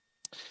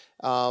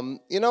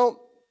You know,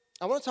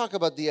 I want to talk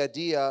about the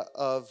idea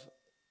of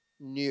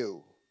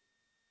new,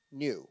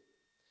 new.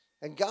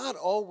 And God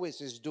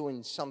always is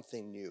doing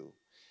something new.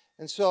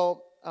 And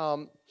so,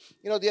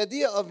 the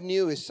idea of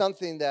new is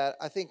something that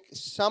I think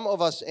some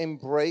of us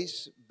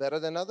embrace better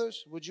than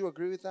others. Would you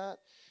agree with that?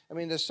 I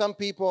mean, there's some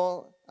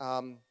people,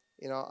 I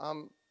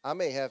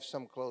may have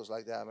some clothes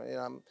like that.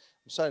 I'm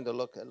starting to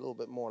look a little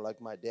bit more like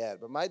my dad.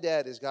 But my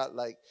dad has got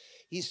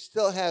he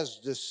still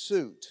has the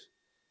suit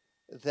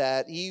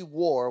that he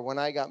wore when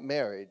I got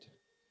married.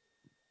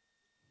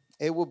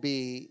 It will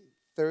be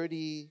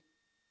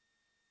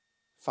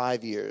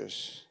 35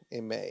 years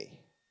in May.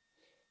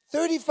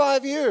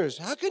 35 years.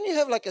 How can you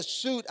have a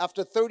suit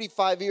after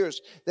 35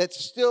 years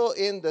that's still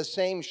in the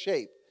same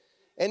shape?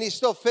 And he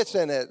still fits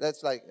in it.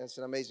 It's a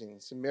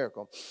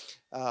miracle.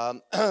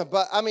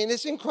 But I mean,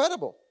 it's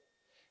incredible.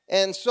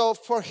 And so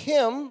for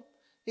him,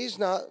 he's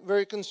not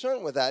very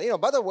concerned with that.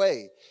 By the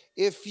way,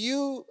 if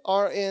you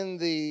are in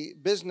the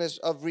business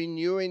of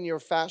renewing your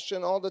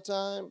fashion all the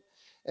time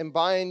and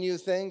buying new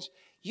things,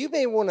 you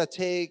may want to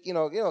take,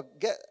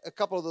 get a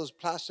couple of those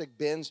plastic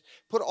bins,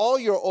 put all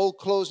your old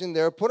clothes in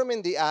there, put them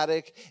in the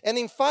attic, and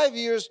in 5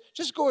 years,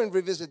 just go and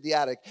revisit the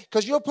attic.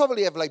 Because you'll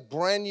probably have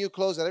brand new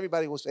clothes that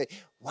everybody will say,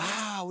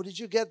 wow, where did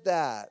you get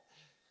that?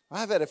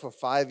 I've had it for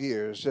 5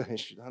 years.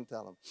 Don't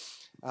tell them.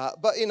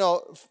 But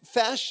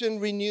fashion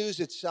renews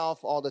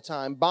itself all the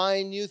time.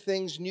 Buying new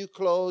things, new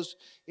clothes,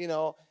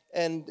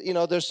 and,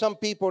 there's some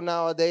people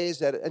nowadays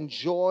that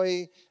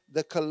enjoy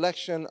the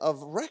collection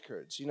of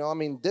records.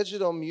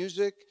 Digital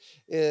music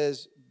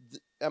is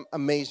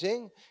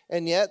amazing,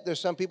 and yet there's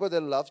some people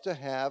that love to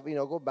have,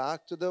 go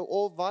back to the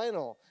old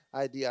vinyl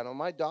idea. I know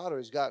my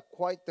daughter's got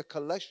quite the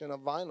collection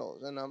of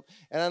vinyls, and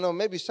I know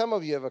maybe some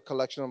of you have a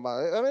collection of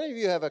vinyls. How many of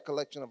you have a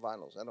collection of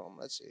vinyls at home?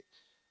 Let's see.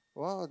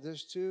 Well,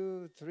 there's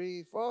 2,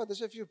 3, 4.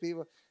 There's a few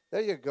people.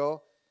 There you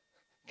go.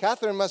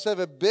 Catherine must have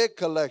a big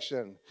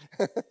collection.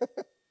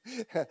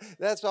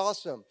 That's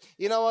awesome.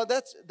 You know what?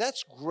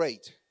 That's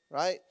great,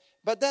 right?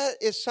 But that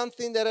is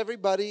something that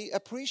everybody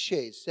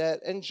appreciates,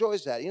 that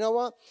enjoys that. You know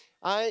what?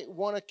 I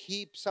want to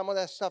keep some of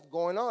that stuff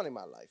going on in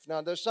my life.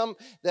 Now, there's some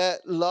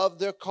that love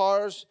their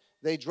cars.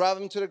 They drive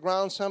them to the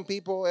ground. Some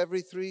people,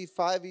 every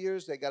 3-5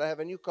 years, they got to have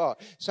a new car.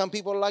 Some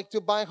people like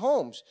to buy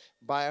homes.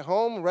 Buy a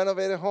home,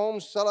 renovate a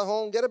home, sell a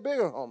home, get a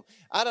bigger home.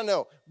 I don't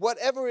know.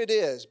 Whatever it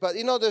is. But,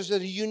 there's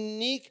a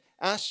unique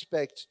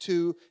aspect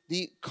to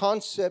the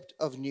concept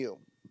of new.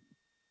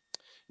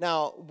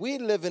 Now, we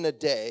live in a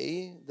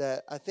day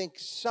that I think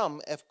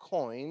some have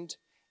coined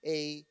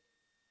a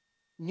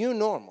new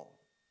normal.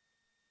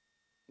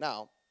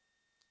 Now,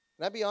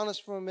 can I be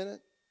honest for a minute?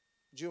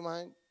 Would you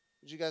mind?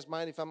 Would you guys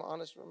mind if I'm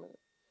honest for a minute?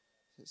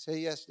 Say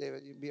yes,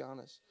 David. You be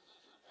honest.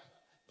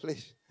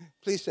 Please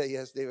say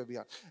yes, David. Be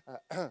honest.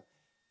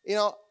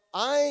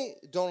 I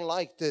don't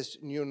like this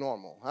new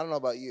normal. I don't know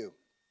about you.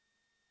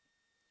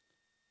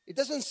 It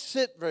doesn't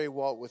sit very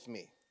well with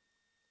me.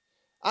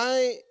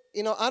 I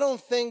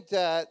don't think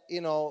that,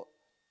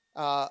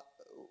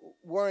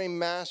 wearing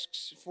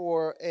masks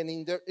for an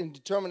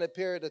indeterminate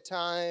period of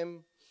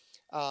time,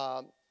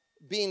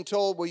 being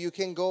told where you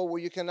can go,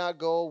 where you cannot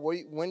go,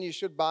 when you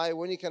should buy,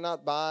 when you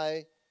cannot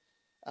buy,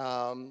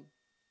 all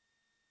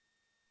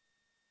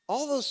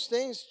those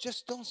things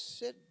just don't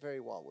sit very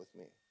well with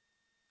me.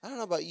 I don't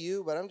know about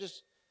you, but I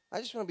just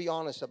want to be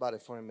honest about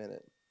it for a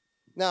minute.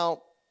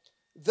 Now,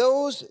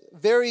 those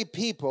very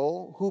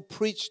people who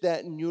preach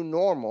that new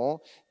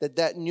normal,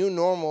 that new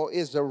normal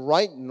is the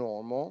right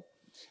normal,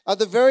 are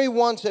the very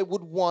ones that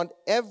would want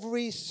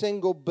every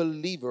single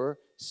believer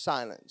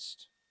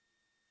silenced.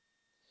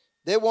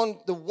 They're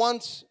the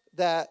ones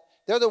that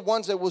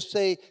will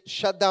say,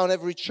 shut down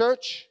every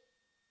church,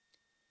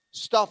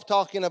 stop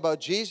talking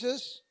about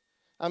Jesus.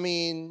 I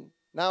mean,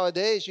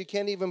 nowadays you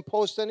can't even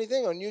post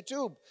anything on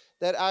YouTube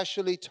that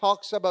actually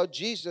talks about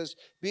Jesus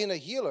being a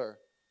healer,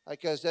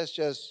 because that's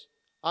just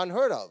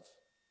unheard of.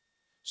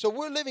 So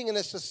we're living in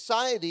a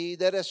society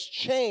that has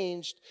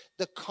changed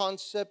the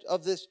concept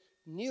of this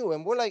new.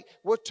 And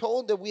we're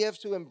told that we have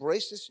to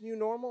embrace this new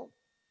normal.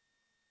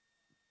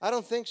 I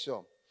don't think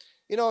so.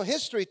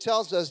 History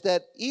tells us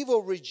that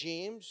evil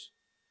regimes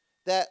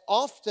that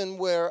often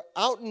were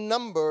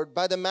outnumbered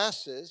by the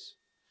masses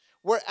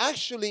were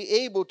actually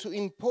able to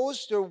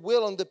impose their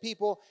will on the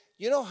people.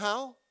 You know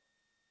how?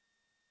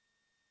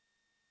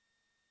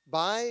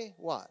 By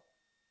what?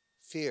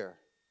 Fear.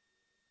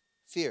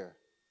 Fear.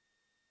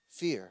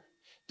 Fear.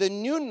 The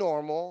new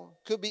normal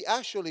could be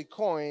actually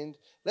coined,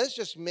 let's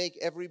just make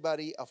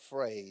everybody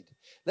afraid.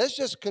 Let's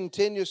just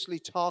continuously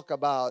talk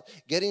about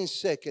getting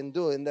sick and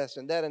doing this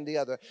and that and the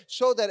other,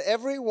 so that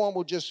everyone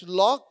will just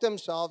lock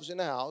themselves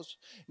in a house,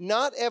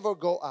 not ever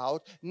go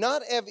out,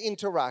 not have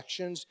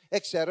interactions,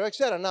 etc.,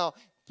 etc. Now,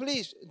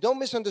 please don't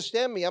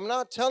misunderstand me. I'm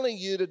not telling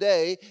you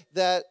today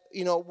that,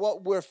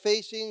 what we're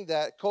facing,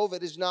 that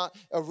COVID is not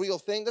a real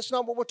thing. That's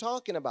not what we're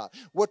talking about.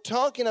 We're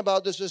talking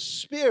about there's a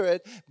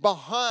spirit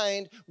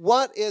behind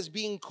what is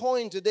being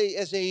coined today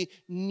as a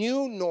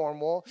new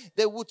normal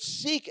that would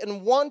seek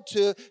and want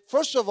to,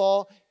 first of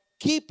all,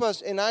 keep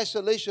us in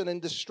isolation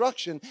and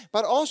destruction.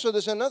 But also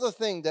there's another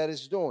thing that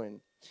it's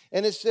doing.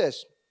 And it's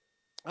this.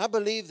 I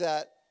believe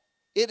that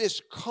it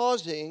is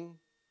causing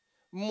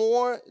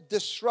more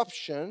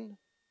disruption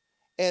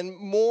and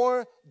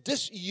more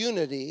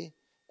disunity,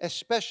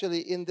 especially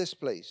in this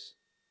place,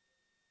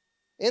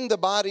 in the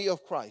body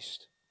of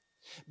Christ.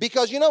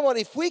 Because you know what?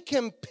 If we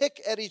can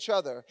pick at each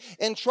other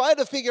and try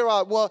to figure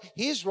out, well,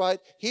 he's right,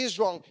 he's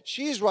wrong,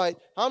 she's right,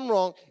 I'm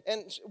wrong,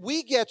 and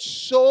we get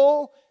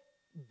so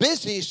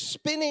busy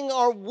spinning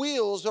our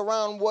wheels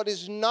around what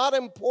is not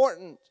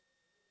important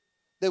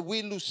that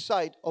we lose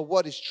sight of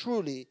what is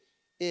truly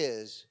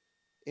is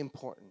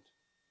important.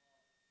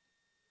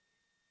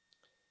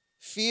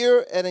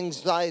 Fear and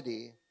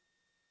anxiety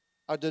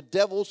are the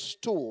devil's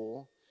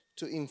tool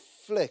to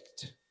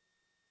inflict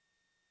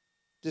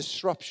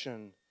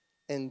disruption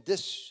and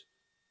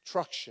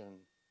destruction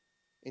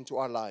into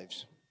our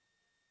lives.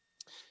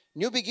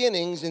 New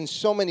beginnings, in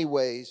so many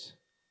ways,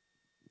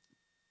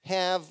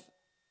 have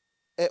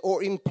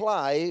or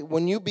imply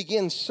when you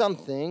begin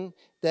something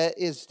that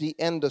is the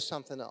end of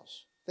something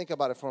else. Think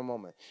about it for a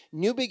moment.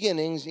 New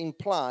beginnings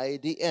imply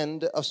the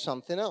end of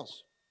something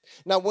else.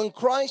 Now, when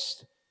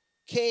Christ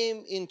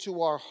came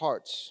into our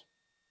hearts,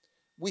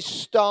 we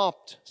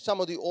stopped some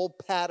of the old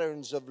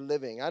patterns of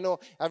living.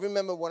 I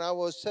remember when I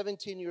was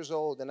 17 years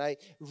old and I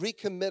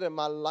recommitted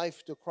my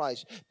life to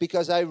Christ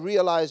because I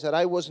realized that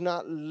I was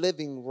not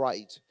living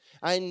right.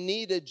 I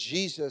needed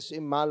Jesus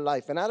in my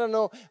life. And I don't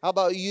know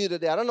about you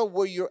today. I don't know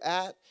where you're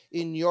at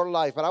in your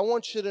life, but I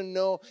want you to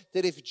know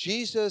that if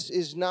Jesus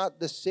is not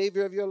the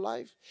Savior of your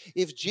life,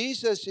 if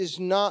Jesus is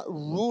not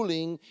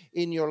ruling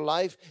in your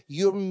life,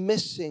 you're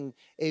missing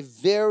a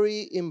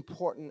very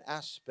important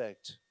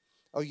aspect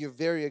of your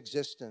very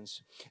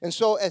existence. And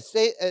so at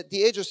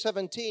the age of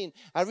 17,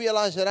 I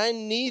realized that I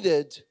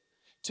needed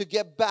to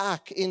get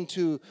back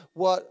into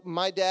what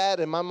my dad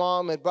and my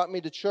mom had brought me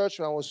to church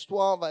when I was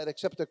 12. I had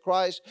accepted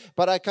Christ,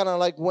 but I kind of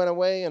like went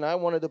away and I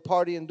wanted to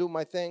party and do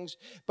my things.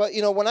 But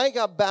you know, when I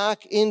got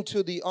back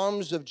into the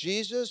arms of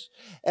Jesus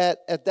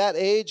at that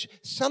age,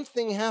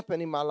 something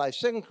happened in my life.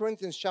 2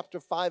 Corinthians chapter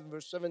 5,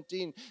 verse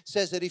 17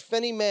 says that if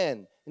any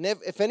man and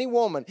if any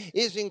woman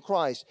is in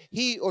Christ,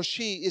 he or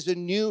she is a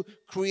new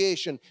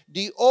creation.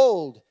 The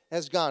old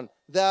has gone.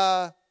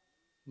 The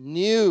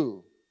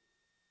new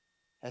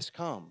has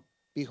come.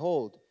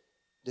 Behold,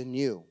 the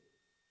new.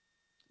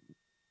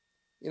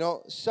 You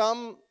know,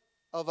 some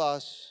of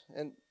us,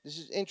 and this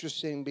is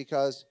interesting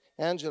because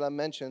Angela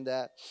mentioned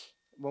that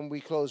when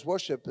we close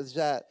worship, is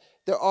that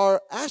there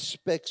are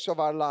aspects of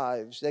our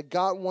lives that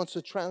God wants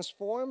to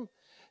transform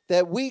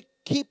that we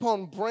keep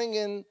on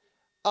bringing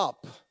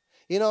up.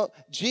 You know,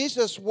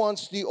 Jesus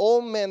wants the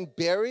old man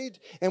buried,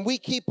 and we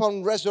keep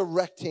on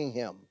resurrecting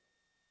him.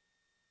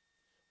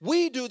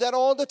 We do that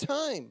all the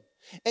time.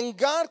 And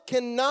God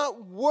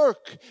cannot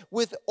work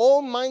with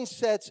old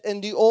mindsets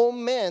and the old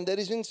man that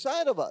is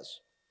inside of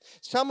us.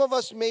 Some of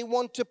us may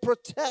want to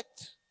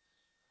protect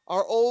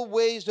our old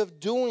ways of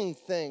doing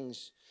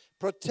things,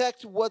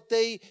 protect what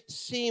they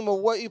seem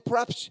or what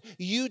perhaps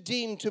you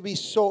deem to be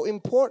so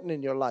important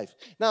in your life.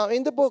 Now,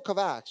 in the book of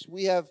Acts,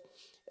 we have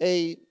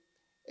an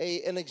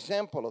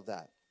example of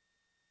that.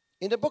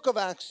 In the book of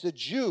Acts, the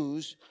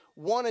Jews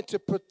wanted to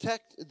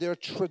protect their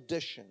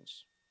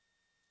traditions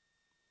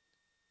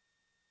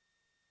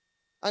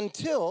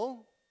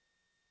until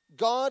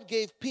God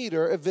gave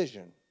Peter a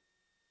vision.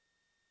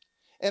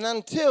 And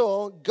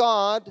until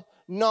God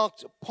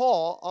knocked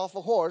Paul off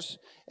a horse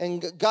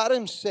and got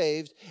him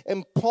saved,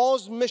 and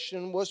Paul's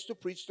mission was to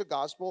preach the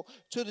gospel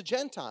to the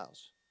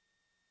Gentiles.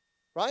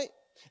 Right?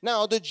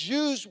 Now, the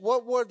Jews,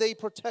 what were they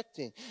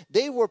protecting?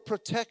 They were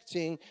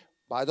protecting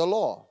by the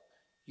law.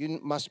 You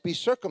must be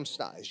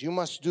circumcised. You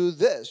must do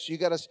this.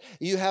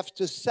 You have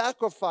to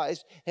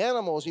sacrifice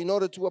animals in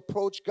order to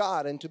approach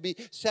God and to be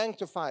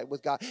sanctified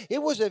with God.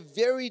 It was a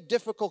very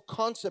difficult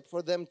concept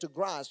for them to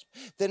grasp,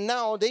 that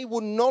now they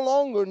would no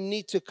longer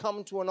need to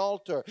come to an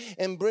altar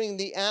and bring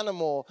the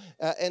animal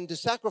and to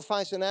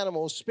sacrifice an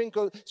animal,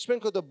 sprinkle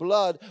the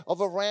blood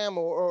of a ram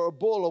or a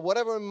bull or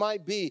whatever it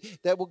might be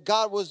that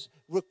God was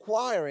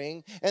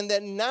requiring, and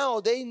that now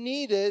they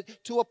needed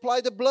to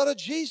apply the blood of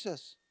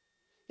Jesus.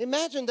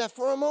 Imagine that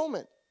for a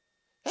moment.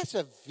 That's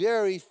a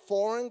very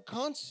foreign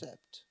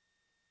concept.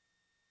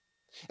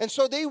 And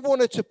so they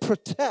wanted to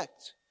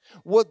protect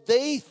what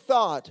they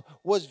thought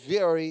was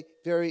very,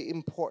 very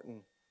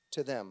important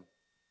to them.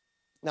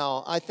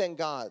 Now, I thank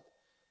God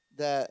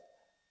that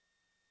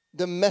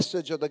the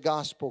message of the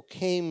gospel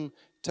came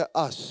to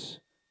us,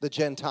 the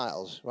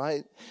Gentiles,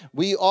 right?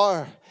 We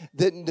are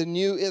the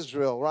new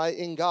Israel, right,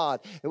 in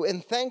God.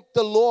 And thank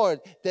the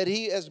Lord that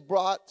He has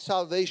brought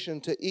salvation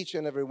to each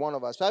and every one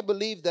of us. I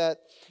believe that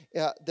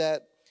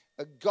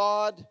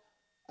God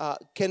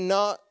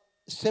cannot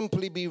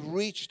simply be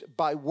reached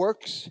by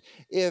works.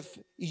 If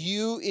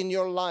you in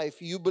your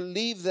life, you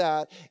believe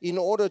that in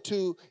order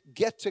to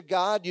get to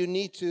God, you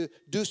need to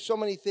do so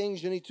many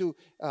things. You need to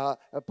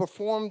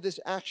perform this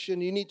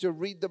action. You need to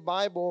read the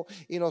Bible,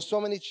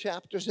 so many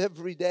chapters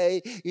every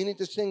day. You need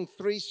to sing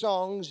 3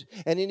 songs,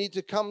 and you need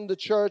to come to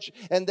church,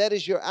 and that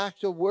is your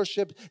act of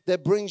worship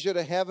that brings you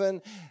to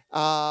heaven.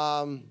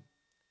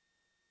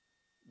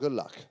 Good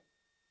luck.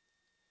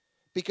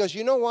 Because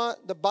you know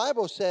what? The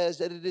Bible says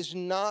that it is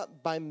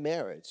not by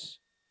merits.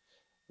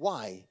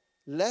 Why?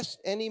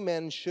 Lest any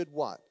man should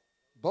what?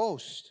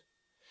 Boast.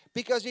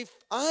 Because if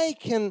I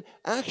can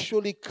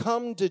actually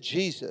come to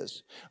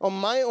Jesus on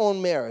my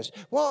own merits,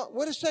 well,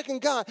 wait a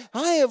second, God,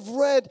 I have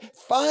read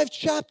 5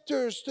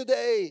 chapters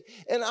today,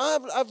 and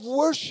I've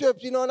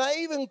worshiped, and I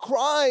even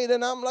cried,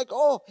 and I'm like,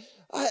 oh,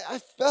 I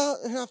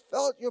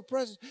felt your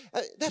presence.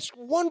 That's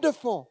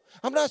wonderful.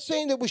 I'm not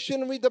saying that we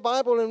shouldn't read the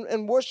Bible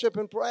and worship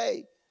and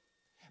pray.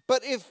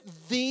 But if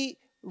the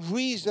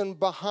reason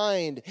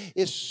behind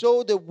is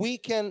so that we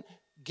can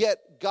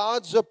get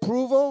God's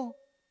approval,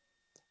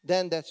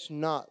 then that's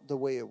not the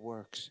way it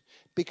works.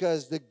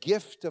 Because the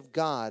gift of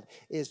God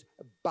is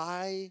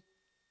by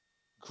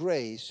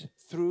grace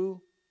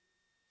through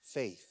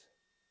faith.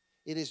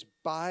 It is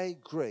by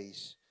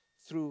grace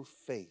through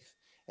faith.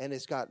 And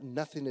it's got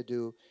nothing to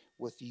do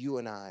with you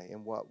and I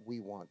and what we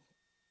want.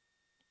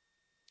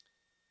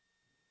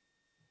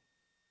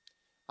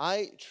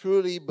 I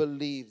truly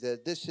believe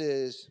that this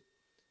is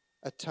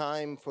a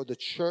time for the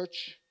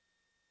church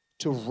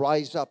to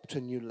rise up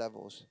to new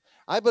levels.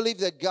 I believe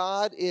that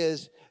God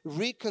is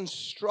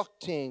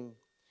reconstructing,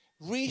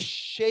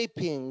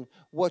 reshaping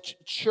what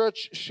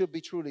church should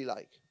be truly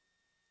like.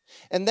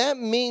 And that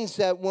means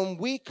that when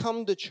we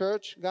come to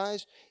church,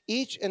 guys,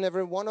 each and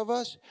every one of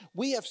us,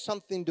 we have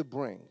something to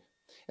bring.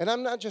 And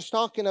I'm not just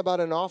talking about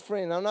an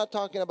offering. I'm not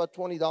talking about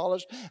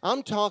 $20.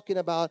 I'm talking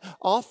about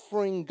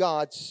offering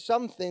God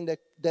something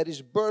that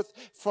is birthed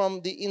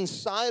from the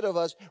inside of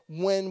us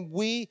when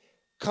we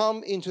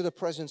come into the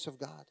presence of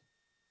God.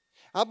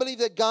 I believe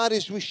that God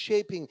is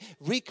reshaping,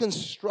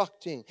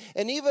 reconstructing.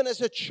 And even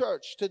as a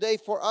church, today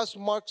for us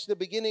marks the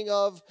beginning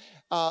of,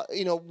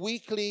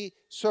 weekly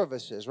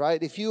services,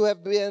 right? If you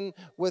have been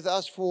with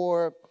us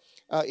for,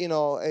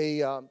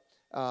 a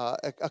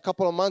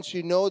couple of months,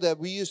 you know that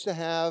we used to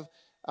have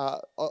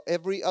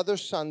every other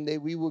Sunday,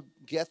 we would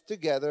get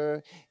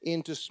together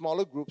into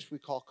smaller groups we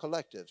call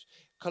collectives.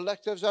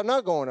 Collectives are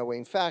not going away.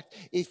 In fact,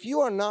 if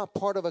you are not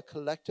part of a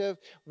collective,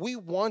 we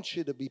want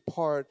you to be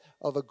part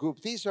of a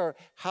group. These are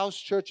house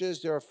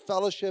churches. There are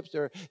fellowships.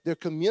 They're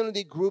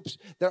community groups.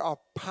 They are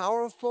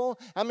powerful.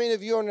 How many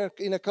of you are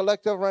in a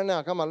collective right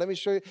now? Come on, let me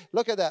show you.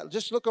 Look at that.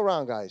 Just look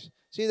around, guys.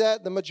 See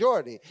that? The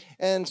majority.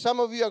 And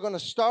some of you are going to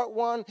start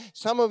one.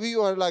 Some of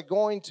you are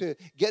going to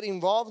get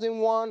involved in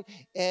one.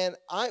 And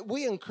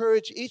we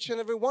encourage each and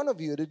every one of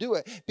you to do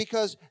it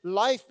because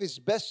life is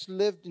best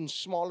lived in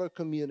smaller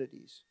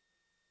communities.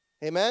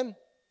 Amen?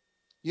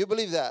 You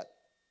believe that?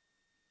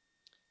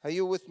 Are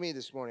you with me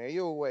this morning? Are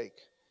you awake?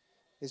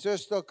 Is there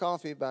still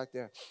coffee back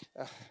there?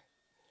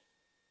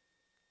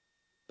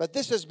 But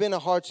this has been a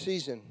hard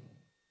season.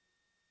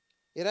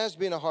 It has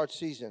been a hard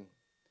season.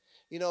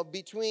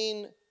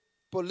 Between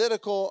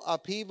political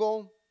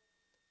upheaval,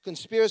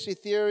 conspiracy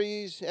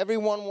theories,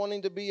 everyone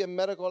wanting to be a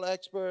medical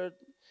expert,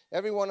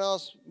 everyone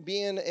else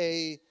being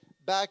a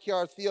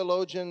backyard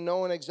theologian,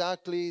 knowing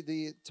exactly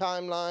the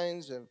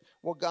timelines and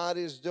what God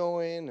is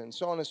doing and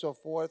so on and so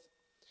forth.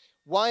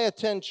 Why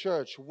attend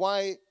church?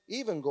 Why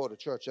even go to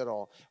church at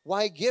all?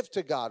 Why give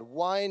to God?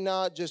 Why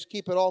not just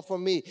keep it all for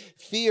me?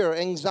 Fear,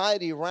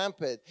 anxiety,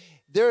 rampant.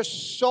 There's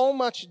so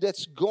much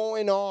that's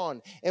going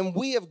on, and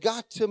we have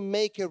got to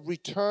make a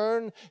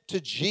return to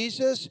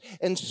Jesus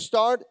and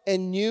start a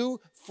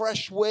new,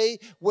 fresh way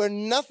where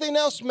nothing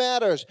else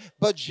matters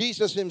but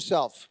Jesus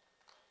himself.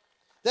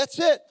 That's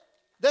it.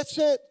 That's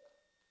it.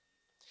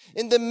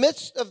 In the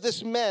midst of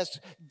this mess,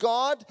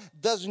 God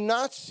does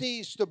not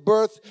cease to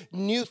birth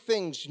new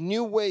things,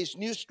 new ways,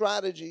 new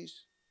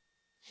strategies.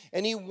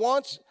 And he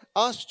wants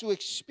us to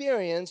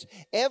experience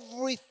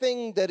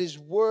everything that his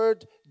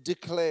word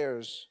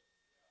declares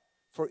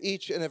for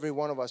each and every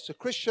one of us. The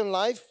Christian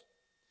life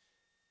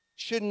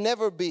should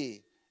never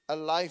be a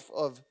life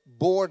of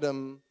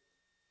boredom,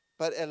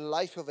 but a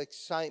life of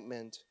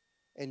excitement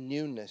and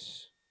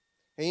newness.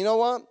 And you know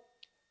what?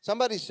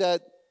 Somebody said,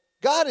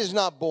 God is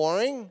not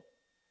boring.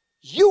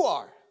 You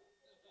are.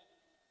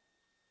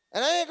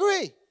 And I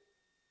agree.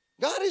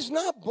 God is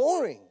not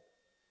boring.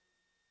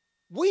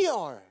 We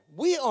are.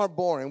 We are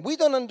boring. We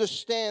don't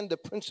understand the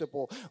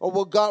principle of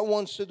what God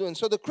wants to do. And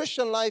so the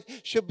Christian life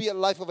should be a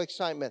life of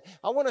excitement.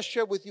 I want to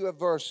share with you a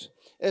verse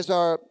as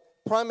our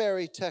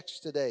primary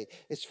text today.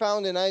 It's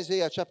found in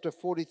Isaiah chapter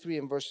 43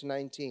 and verse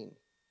 19.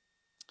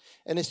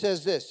 And it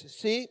says this,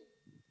 see,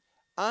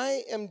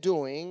 I am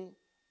doing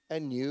a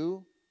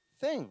new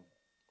thing.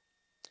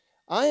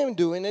 I am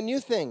doing a new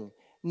thing.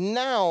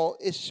 Now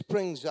it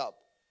springs up.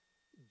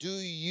 Do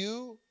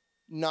you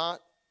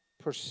not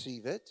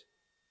perceive it?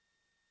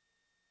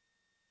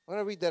 I'm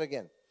going to read that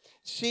again.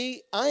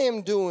 See, I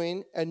am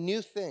doing a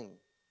new thing.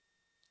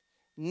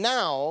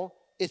 Now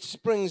it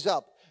springs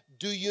up.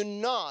 Do you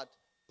not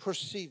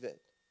perceive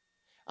it?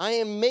 I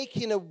am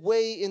making a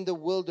way in the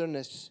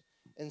wilderness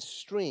and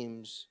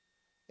streams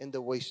in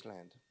the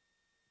wasteland.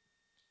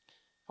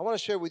 I want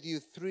to share with you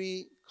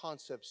 3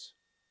 concepts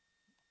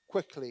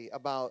quickly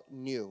about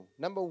new.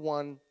 Number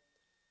 1,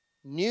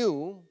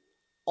 new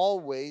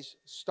always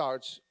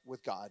starts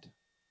with God.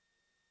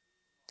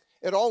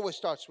 It always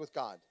starts with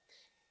God.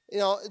 You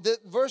know, the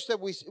verse that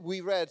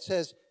we read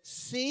says,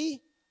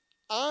 see,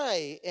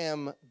 I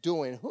am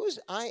doing. Who's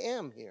I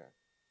am here?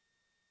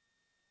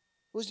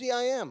 Who's the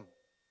I am?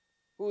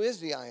 Who is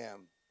the I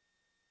am?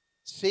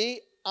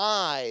 See,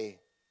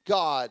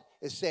 God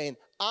is saying,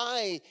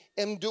 I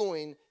am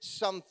doing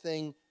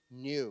something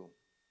new.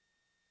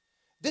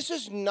 This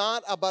is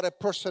not about a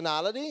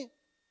personality.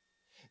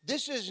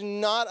 This is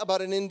not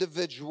about an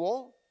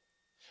individual.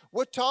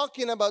 We're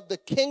talking about the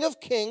King of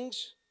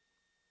Kings.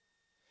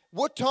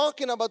 We're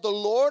talking about the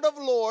Lord of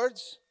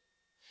Lords.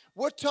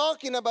 We're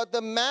talking about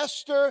the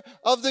Master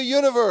of the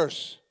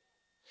universe.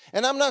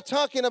 And I'm not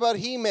talking about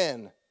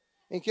He-Man,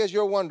 in case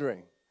you're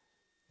wondering.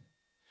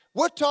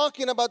 We're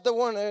talking about the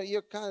one,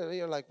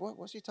 you're like,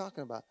 what's he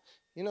talking about?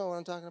 You know what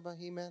I'm talking about,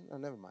 He-Man? Oh,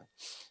 never mind.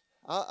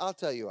 I'll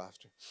tell you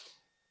after.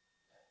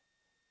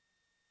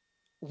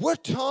 We're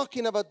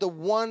talking about the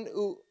one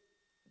who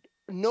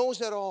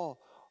knows it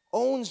all,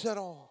 owns it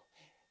all.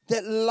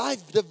 That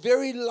life, the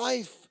very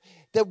life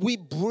that we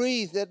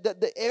breathe, that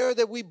the air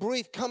that we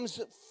breathe comes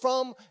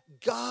from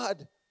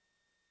God.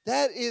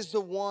 That is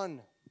the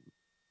one.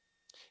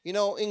 You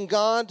know, in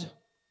God,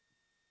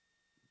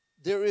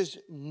 there is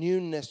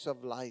newness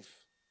of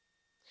life.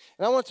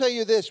 And I want to tell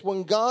you this,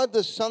 when God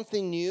does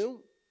something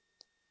new,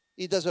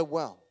 He does it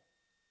well.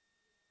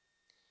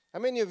 How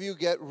many of you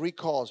get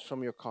recalls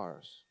from your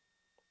cars?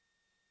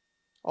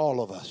 All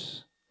of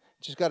us.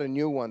 Just got a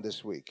new one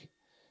this week.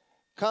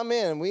 Come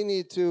in, we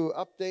need to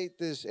update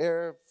this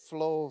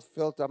airflow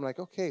filter. I'm like,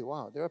 okay,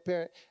 wow,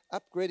 they're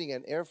upgrading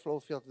an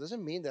airflow filter.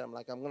 Doesn't mean that I'm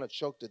going to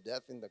choke to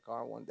death in the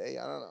car one day.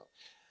 I don't know.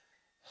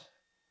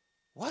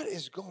 What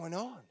is going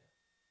on?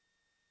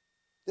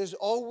 There's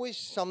always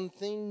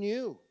something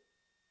new.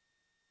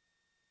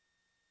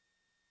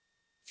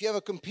 If you have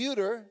a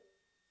computer,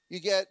 you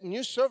get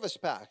new service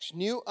packs,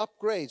 new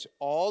upgrades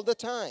all the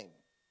time.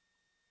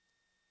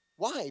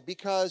 Why?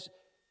 Because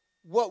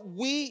what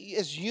we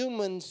as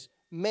humans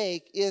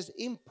make is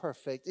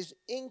imperfect, is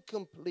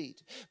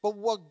incomplete. But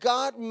what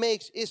God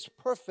makes is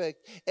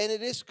perfect and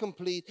it is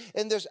complete.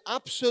 And there's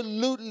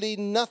absolutely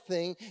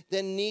nothing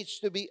that needs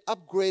to be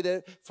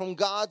upgraded from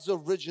God's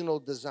original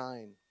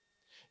design.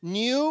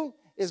 New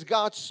is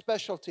God's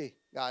specialty,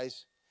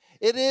 guys.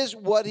 It is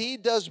what He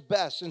does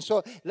best. And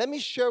so let me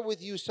share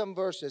with you some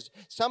verses.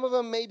 Some of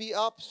them may be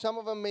up, some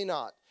of them may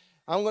not.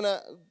 I'm going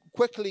to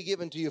quickly give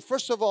them to you.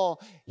 First of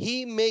all,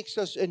 He makes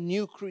us a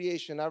new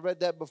creation. I read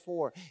that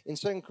before. In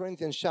 2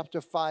 Corinthians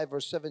chapter 5,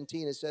 verse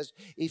 17, it says,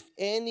 if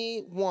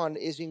anyone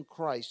is in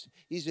Christ,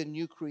 he's a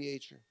new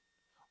creature.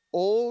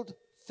 Old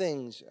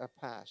things are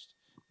past.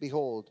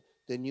 Behold,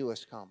 the new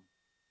has come.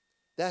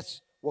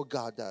 That's what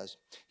God does.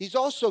 He's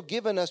also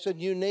given us a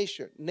new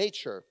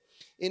nature.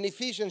 In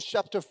Ephesians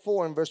chapter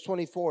 4 and verse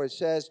 24, it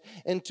says,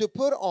 and to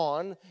put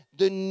on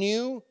the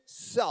new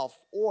self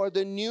or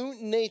the new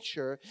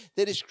nature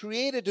that is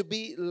created to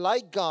be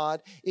like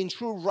God in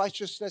true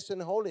righteousness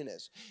and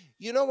holiness.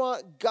 You know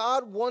what?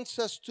 God wants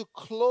us to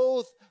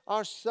clothe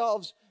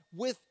ourselves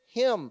with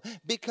Him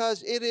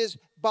because it is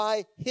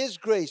by His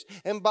grace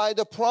and by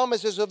the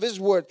promises of His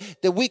word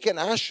that we can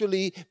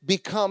actually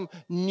become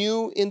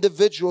new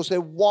individuals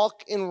that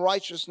walk in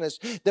righteousness,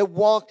 that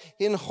walk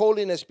in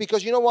holiness.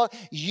 Because you know what?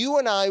 You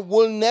and I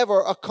will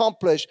never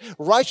accomplish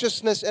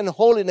righteousness and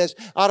holiness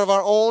out of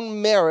our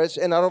own merits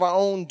and out of our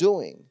own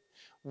doing.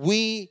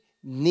 We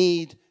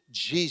need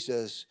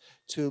Jesus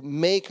to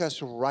make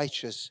us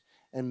righteous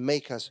and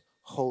make us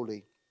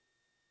holy.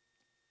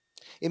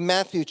 In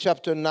Matthew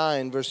chapter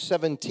 9, verse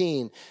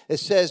 17, it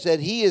says that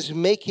He is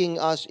making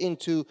us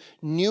into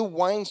new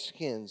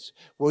wineskins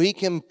where He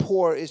can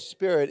pour His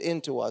Spirit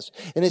into us.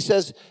 And it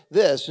says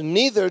this,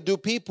 neither do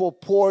people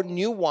pour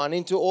new wine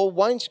into old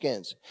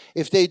wineskins.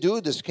 If they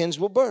do, the skins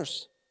will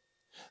burst.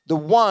 The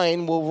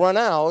wine will run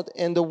out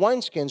and the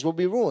wineskins will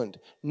be ruined.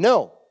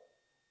 No,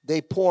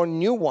 they pour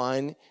new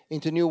wine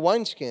into new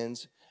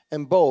wineskins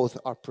and both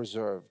are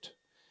preserved.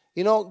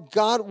 You know,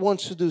 God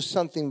wants to do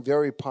something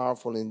very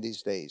powerful in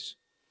these days.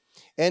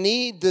 And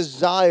He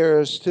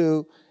desires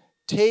to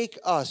take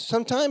us.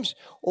 Sometimes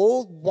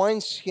old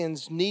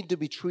wineskins need to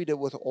be treated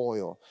with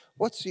oil.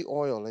 What's the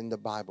oil in the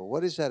Bible?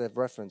 What is that a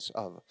reference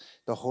of?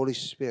 The Holy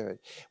Spirit.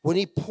 When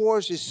He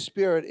pours His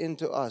Spirit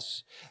into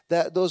us,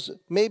 that those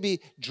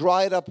maybe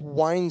dried up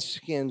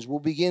wineskins will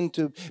begin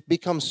to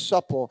become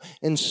supple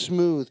and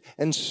smooth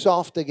and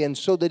soft again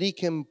so that He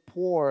can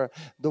pour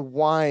the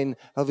wine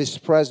of His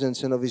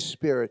presence and of His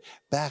Spirit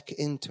back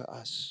into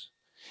us.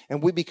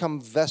 And we become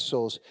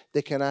vessels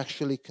that can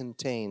actually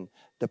contain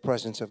the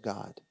presence of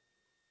God.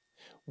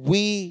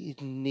 We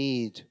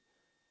need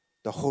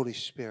the Holy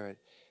Spirit.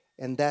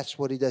 And that's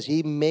what he does.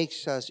 He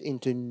makes us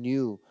into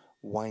new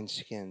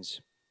wineskins.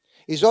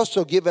 He's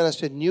also given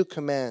us a new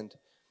command.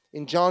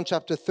 In John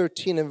chapter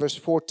 13 and verse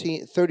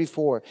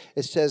 34,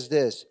 it says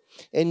this,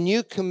 "A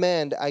new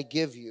command I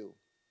give you,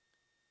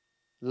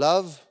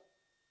 love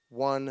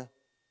one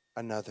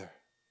another."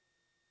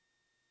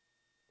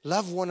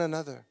 Love one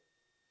another.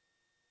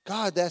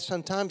 God, that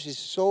sometimes is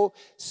so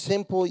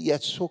simple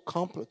yet so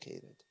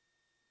complicated.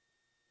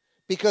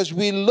 Because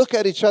we look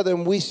at each other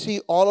and we see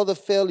all of the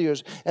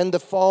failures and the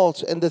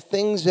faults and the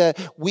things that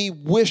we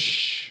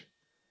wish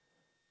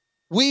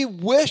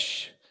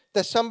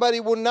that somebody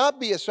would not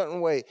be a certain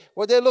way.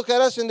 Well, they look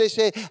at us and they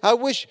say, I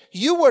wish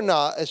you were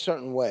not a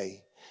certain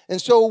way. And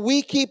so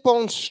we keep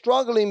on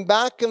struggling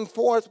back and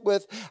forth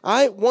with,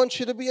 I want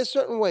you to be a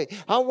certain way.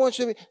 I want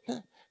you to be.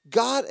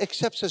 God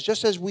accepts us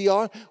just as we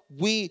are.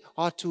 We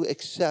ought to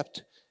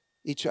accept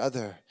each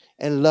other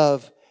and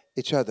love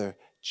each other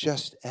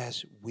just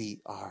as we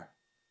are.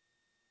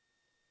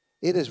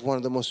 It is one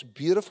of the most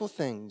beautiful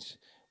things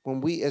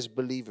when we as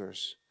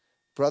believers,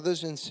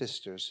 brothers and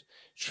sisters,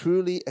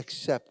 truly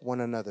accept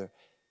one another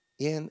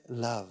in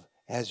love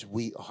as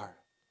we are.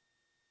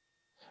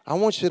 I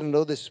want you to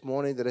know this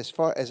morning that as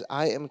far as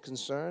I am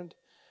concerned,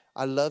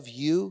 I love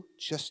you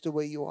just the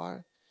way you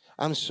are.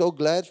 I'm so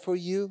glad for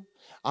you.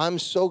 I'm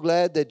so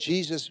glad that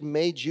Jesus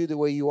made you the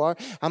way you are.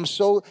 I'm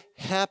so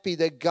happy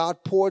that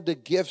God poured the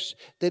gifts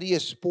that He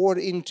has poured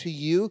into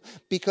you,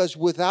 because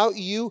without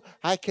you,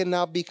 I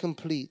cannot be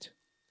complete.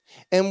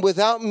 And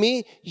without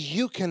me,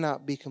 you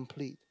cannot be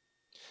complete.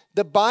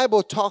 The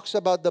Bible talks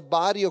about the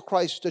body of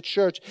Christ, the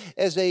church,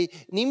 as an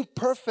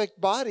imperfect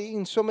body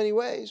in so many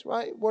ways,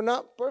 right? We're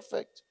not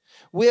perfect.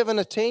 We haven't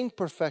attained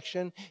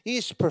perfection.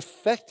 He's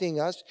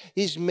perfecting us.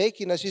 He's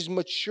making us. He's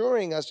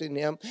maturing us in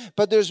Him.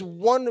 But there's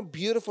one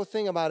beautiful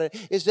thing about it,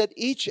 is that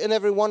each and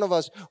every one of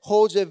us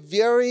holds a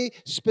very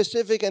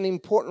specific and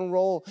important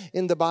role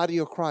in the body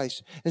of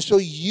Christ. And so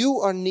you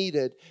are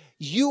needed.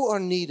 You are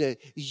needed.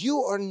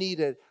 You are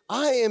needed.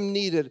 I am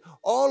needed.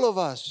 All of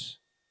us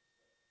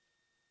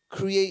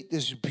create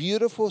this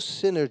beautiful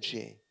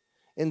synergy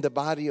in the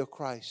body of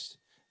Christ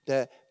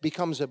that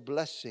becomes a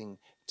blessing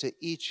to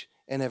each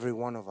and every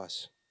one of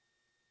us.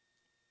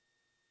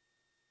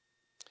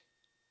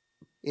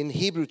 In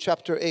Hebrew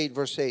chapter 8,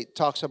 verse 8,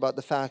 talks about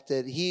the fact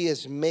that He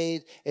has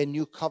made a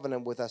new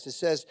covenant with us. It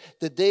says,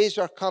 the days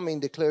are coming,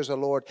 declares the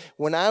Lord,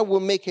 when I will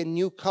make a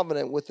new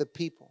covenant with the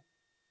people.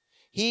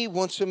 He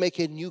wants to make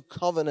a new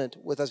covenant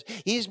with us.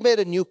 He's made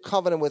a new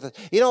covenant with us.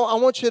 You know, I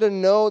want you to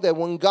know that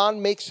when God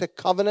makes a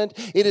covenant,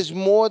 it is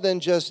more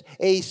than just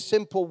a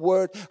simple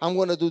word, I'm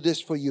going to do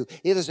this for you.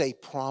 It is a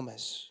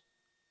promise.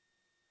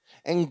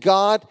 And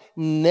God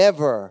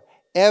never,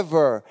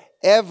 ever,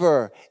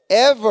 ever,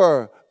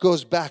 ever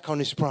goes back on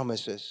His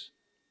promises.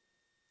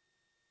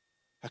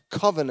 A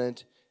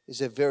covenant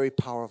is a very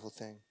powerful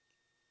thing.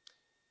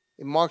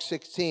 In Mark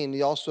 16,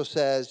 He also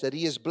says that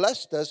He has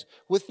blessed us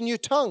with new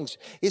tongues.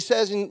 He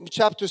says in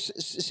chapter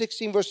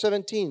 16, verse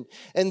 17,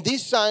 and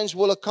these signs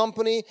will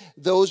accompany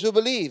those who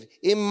believe.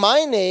 In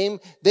my name,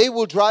 they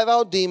will drive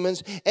out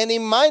demons, and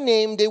in my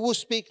name, they will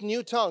speak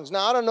new tongues.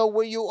 Now, I don't know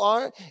where you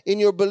are in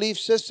your belief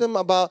system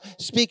about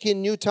speaking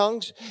new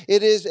tongues.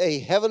 It is a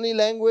heavenly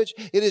language.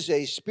 It is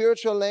a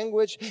spiritual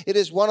language. It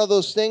is one of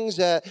those things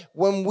that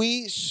when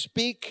we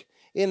speak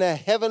in a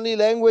heavenly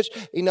language,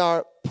 in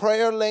our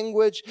prayer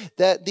language,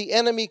 that the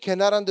enemy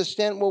cannot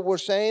understand what we're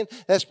saying,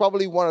 that's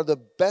probably one of the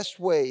best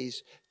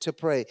ways to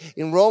pray.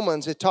 In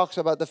Romans, it talks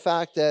about the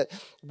fact that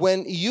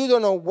when you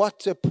don't know what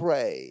to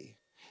pray,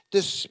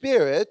 the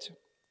Spirit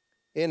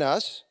in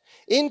us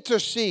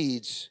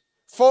intercedes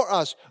for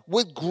us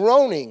with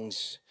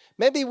groanings,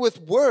 maybe with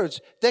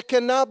words that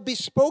cannot be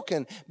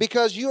spoken,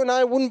 because you and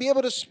I wouldn't be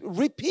able to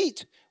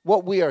repeat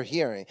what we are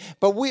hearing.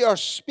 But we are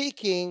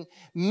speaking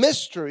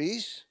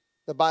mysteries,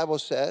 the Bible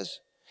says,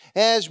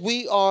 as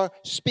we are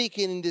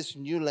speaking in this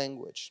new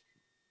language.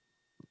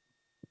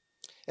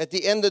 At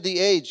the end of the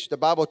age, the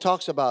Bible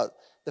talks about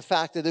the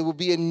fact that there will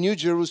be a new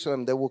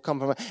Jerusalem that will come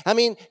from. I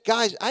mean,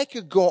 guys, I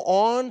could go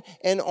on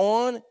and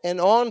on and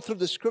on through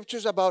the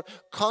scriptures about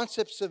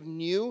concepts of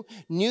new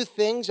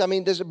things. I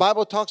mean, the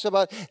Bible talks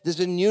about there's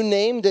a new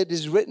name that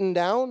is written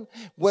down.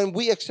 When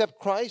we accept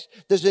Christ,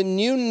 there's a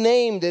new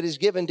name that is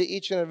given to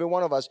each and every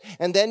one of us.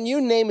 And that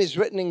new name is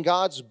written in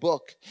God's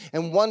book.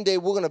 And one day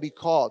we're going to be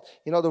called.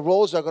 You know, the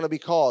rolls are going to be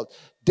called.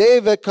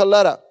 David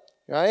Coletta.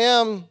 Here I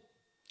am,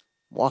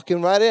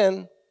 walking right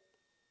in.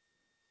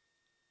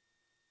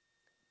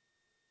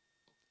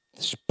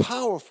 It's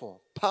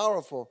powerful,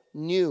 powerful,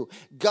 new.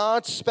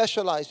 God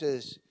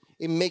specializes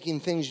in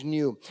making things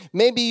new.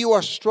 Maybe you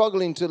are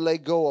struggling to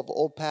let go of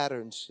old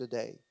patterns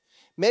today.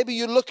 Maybe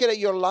you're looking at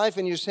your life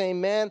and you're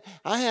saying, man,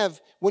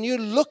 when you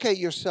look at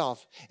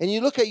yourself and you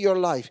look at your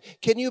life,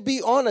 can you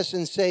be honest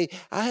and say,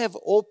 I have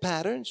old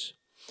patterns?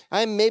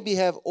 I maybe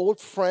have old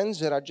friends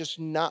that are just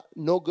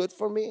no good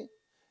for me,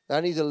 that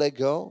I need to let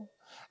go.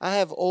 I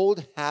have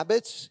old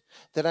habits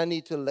that I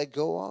need to let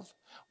go of.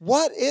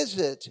 What is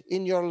it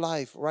in your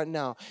life right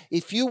now?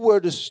 If you were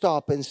to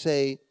stop and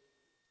say,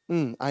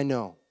 I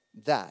know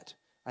that.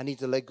 I need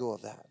to let go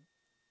of that.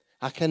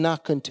 I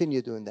cannot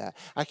continue doing that.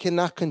 I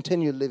cannot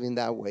continue living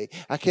that way.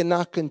 I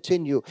cannot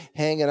continue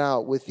hanging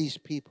out with these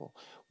people.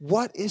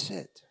 What is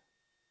it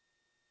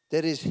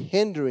that is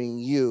hindering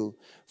you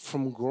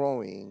from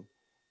growing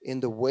in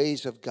the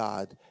ways of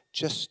God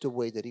just the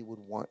way that He would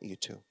want you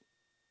to?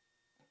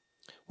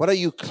 What are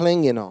you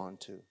clinging on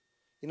to?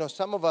 You know,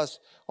 some of us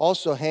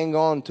also hang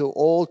on to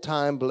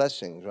old-time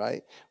blessings,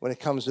 right? When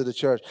it comes to the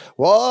church.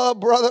 Well,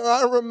 brother,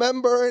 I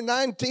remember in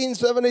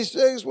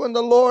 1976 when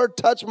the Lord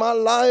touched my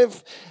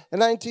life. In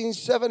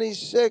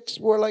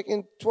 1976, we're like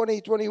in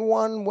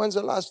 2021. When's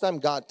the last time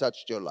God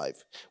touched your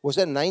life? Was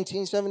that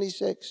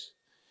 1976?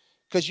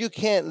 Because you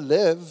can't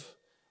live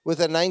with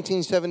a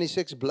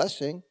 1976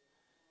 blessing.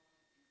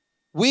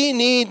 We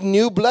need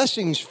new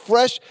blessings,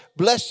 fresh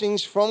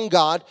blessings from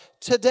God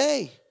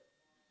today.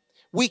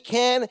 We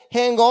can't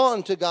hang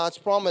on to God's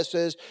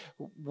promises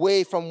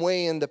way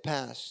in the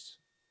past.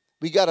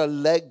 We got to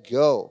let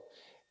go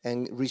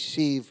and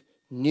receive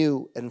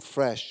new and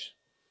fresh.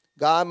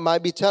 God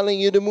might be telling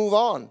you to move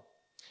on,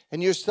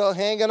 and you're still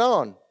hanging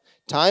on.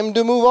 Time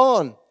to move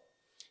on.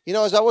 You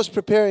know, as I was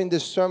preparing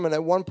this sermon,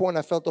 at one point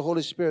I felt the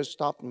Holy Spirit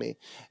stop me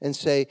and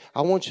say,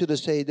 I want you to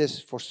say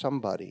this for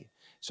somebody.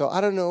 So I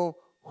don't know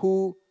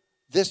who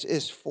this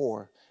is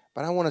for,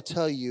 but I want to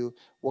tell you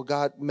what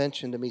God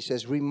mentioned to me. He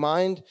says,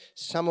 remind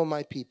some of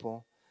my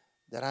people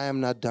that I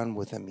am not done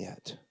with them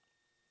yet.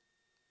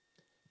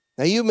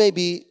 Now, you may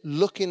be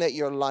looking at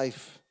your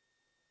life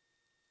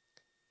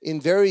in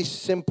very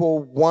simple,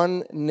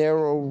 one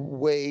narrow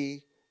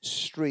way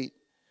street.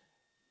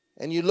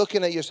 And you're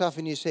looking at yourself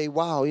and you say,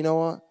 wow, you know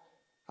what?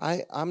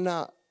 I'm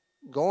not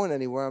going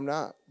anywhere. I'm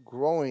not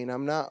growing.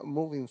 I'm not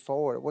moving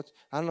forward.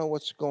 I don't know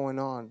what's going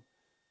on.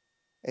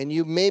 And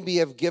you maybe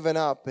have given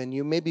up, and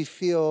you maybe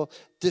feel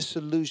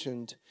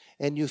disillusioned,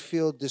 and you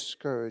feel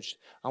discouraged.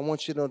 I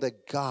want you to know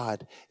that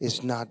God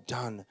is not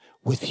done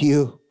with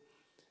you.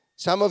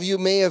 Some of you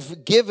may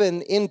have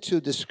given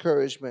into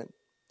discouragement,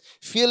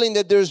 feeling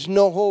that there's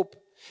no hope,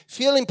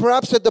 feeling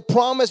perhaps that the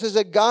promises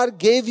that God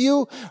gave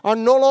you are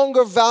no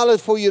longer valid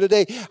for you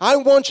today. I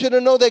want you to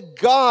know that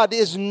God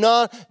is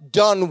not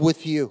done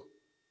with you.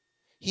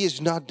 He is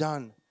not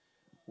done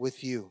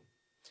with you.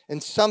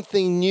 And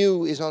something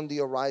new is on the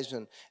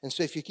horizon. And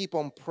so if you keep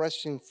on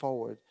pressing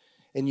forward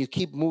and you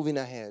keep moving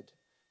ahead,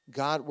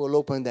 God will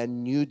open that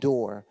new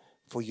door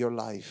for your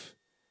life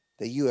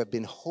that you have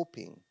been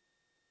hoping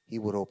He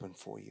would open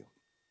for you.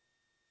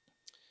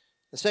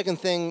 The second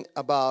thing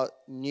about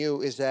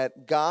new is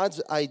that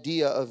God's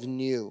idea of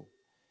new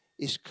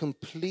is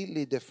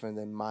completely different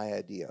than my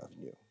idea of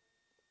new.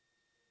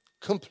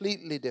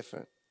 Completely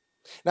different.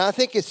 Now, I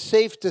think it's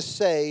safe to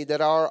say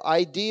that our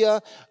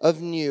idea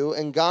of new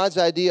and God's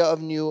idea of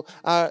new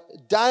are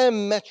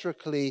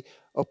diametrically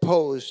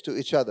opposed to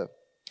each other.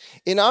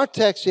 In our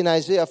text in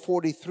Isaiah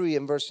 43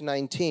 and verse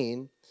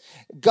 19,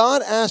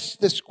 God asks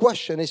this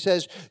question. He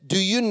says, do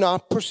you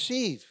not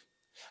perceive?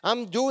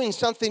 I'm doing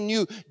something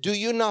new. Do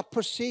you not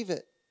perceive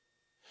it?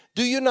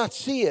 Do you not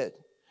see it?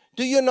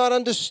 Do you not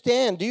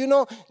understand? Do you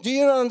not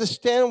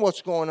understand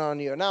what's going on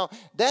here? Now,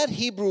 that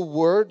Hebrew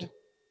word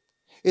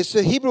is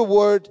the Hebrew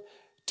word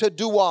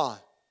teduah,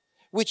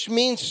 which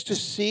means to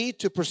see,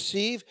 to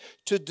perceive,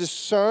 to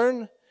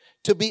discern,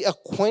 to be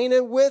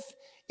acquainted with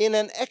in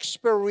an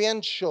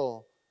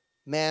experiential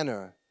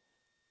manner.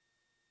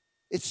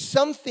 It's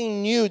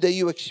something new that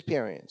you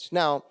experience.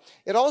 Now,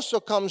 it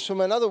also comes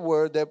from another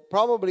word that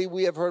probably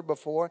we have heard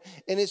before,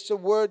 and it's the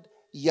word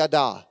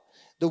yada.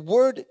 The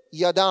word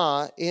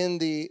yada in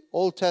the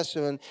Old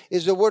Testament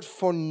is the word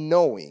for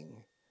knowing.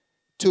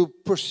 To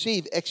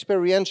perceive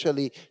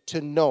experientially,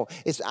 to know.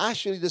 It's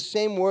actually the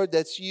same word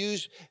that's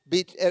used,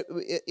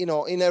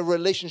 in a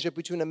relationship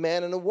between a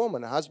man and a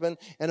woman, a husband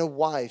and a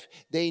wife.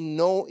 They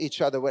know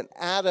each other. When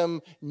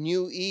Adam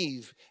knew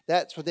Eve,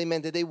 that's what they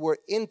meant, that they were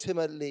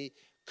intimately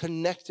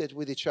connected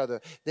with each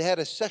other. They had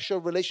a sexual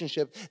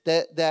relationship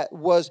that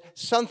was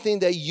something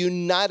that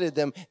united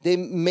them. They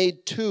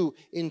made two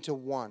into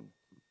one.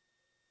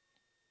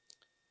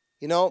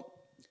 You know,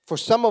 for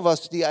some of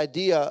us, the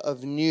idea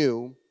of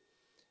new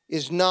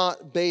is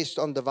not based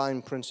on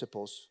divine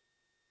principles.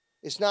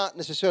 It's not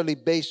necessarily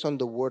based on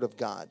the Word of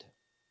God.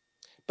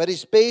 But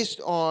it's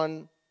based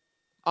on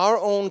our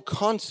own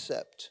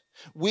concept.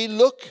 We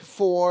look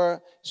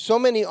for so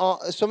many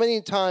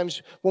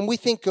times when we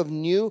think of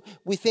new,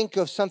 we think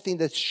of something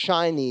that's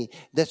shiny,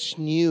 that's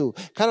new.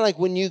 Kind of like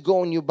when you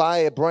go and you buy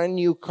a brand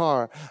new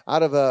car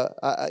out of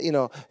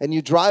and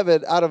you drive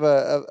it out of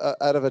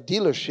a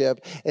dealership,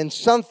 and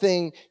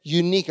something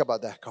unique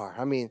about that car.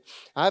 I mean,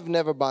 I've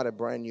never bought a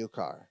brand new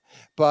car,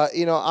 but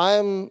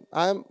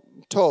I'm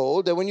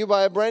told that when you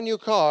buy a brand new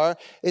car,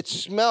 it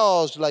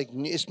smells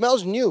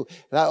new.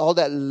 All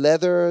that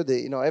leather,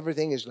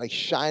 everything is like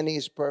shiny,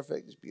 it's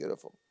perfect, it's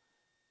beautiful.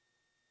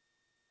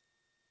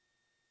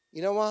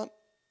 You know what?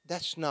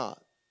 That's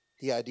not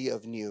the idea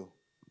of new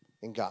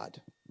in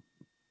God.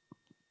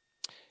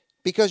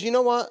 Because you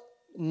know what?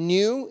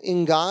 New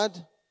in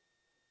God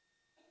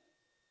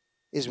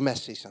is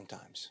messy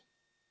sometimes.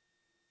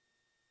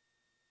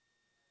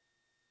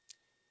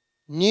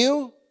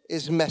 New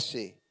is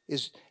messy.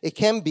 It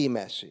can be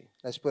messy.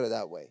 Let's put it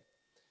that way.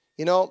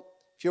 You know,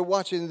 if you're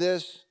watching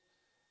this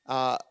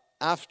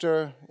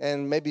after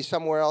and maybe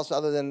somewhere else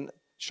other than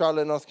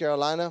Charlotte, North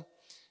Carolina,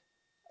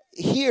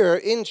 here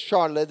in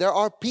Charlotte, there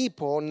are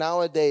people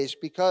nowadays,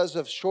 because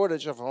of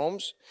shortage of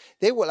homes,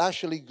 they will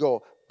actually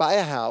go buy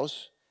a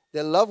house.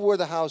 They love where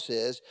the house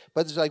is,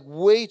 but it's like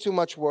way too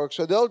much work.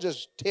 So they'll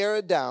just tear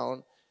it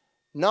down,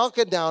 knock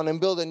it down,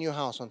 and build a new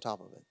house on top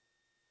of it.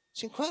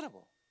 It's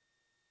incredible.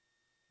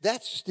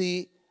 That's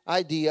the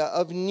idea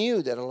of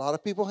new that a lot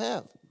of people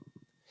have.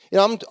 You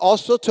know, I'm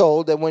also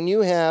told that when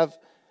you have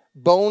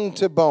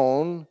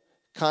bone-to-bone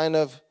kind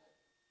of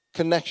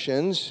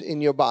connections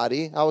in your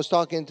body. I was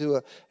talking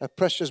to a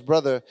precious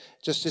brother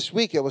just this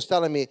week. He was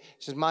telling me, he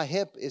says, my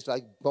hip is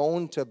like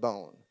bone to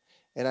bone,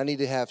 and I need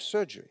to have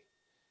surgery.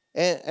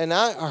 And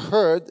I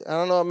heard, I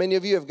don't know how many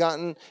of you have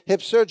gotten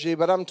hip surgery,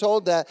 but I'm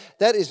told that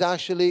is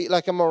actually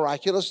like a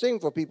miraculous thing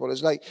for people.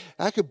 It's like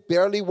I could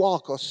barely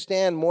walk or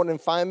stand more than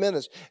 5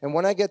 minutes. And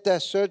when I got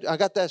that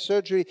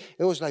surgery,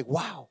 it was like,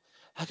 wow,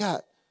 I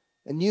got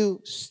a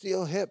new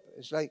steel hip.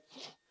 It's like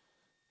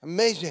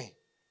amazing.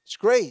 It's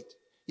great.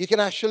 You can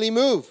actually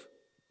move.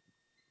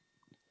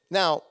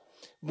 Now,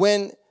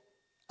 when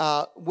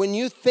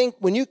you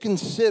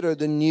consider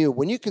the new,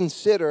 when you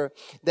consider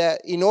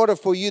that in order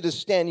for you to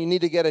stand, you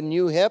need to get a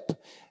new hip,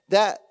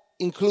 that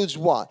includes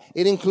what?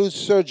 It includes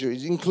surgery.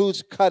 It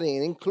includes cutting.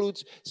 It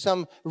includes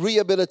some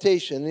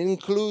rehabilitation. It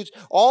includes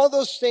all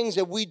those things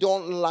that we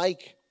don't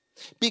like,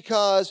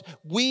 because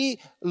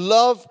we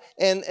love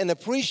and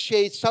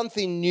appreciate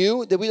something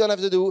new that we don't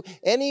have to do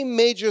any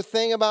major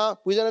thing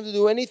about. We don't have to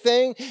do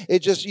anything. It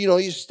just,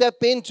 you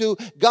step into,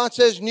 God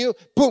says new,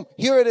 boom,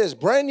 here it is,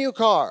 brand new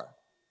car.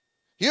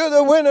 You're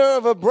the winner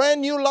of a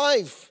brand new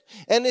life.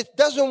 And it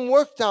doesn't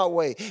work that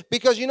way.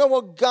 Because you know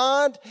what?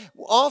 God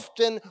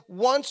often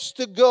wants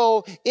to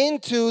go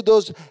into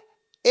those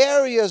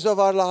areas of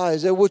our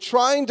lives that we're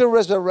trying to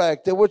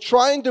resurrect, that we're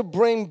trying to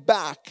bring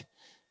back,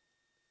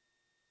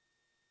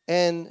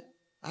 and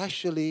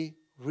actually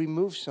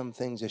remove some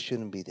things that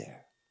shouldn't be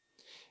there.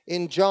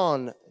 In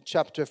John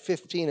chapter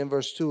 15 and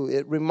verse 2,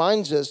 it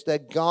reminds us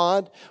that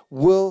God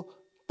will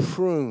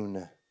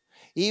prune.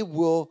 He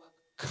will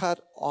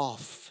cut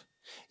off.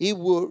 He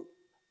will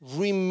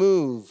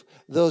remove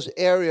those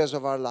areas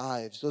of our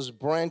lives, those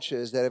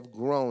branches that have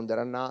grown that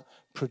are not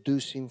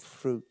producing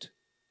fruit.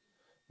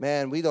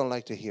 Man, we don't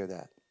like to hear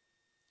that.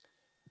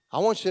 I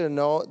want you to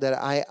know that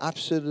I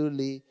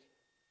absolutely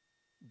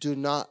do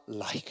not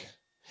like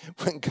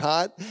when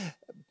God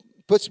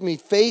puts me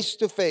face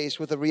to face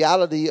with the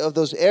reality of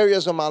those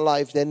areas of my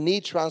life that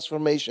need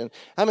transformation.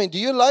 I mean, do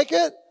you like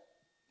it?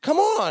 Come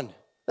on,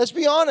 let's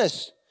be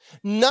honest.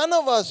 None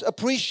of us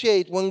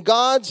appreciate when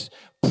God's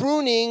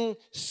pruning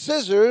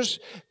scissors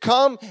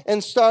come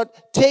and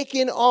start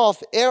taking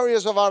off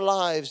areas of our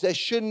lives that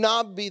should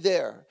not be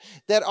there,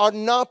 that are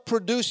not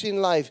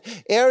producing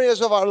life,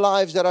 areas of our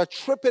lives that are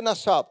tripping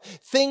us up,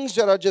 things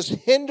that are just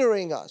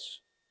hindering us.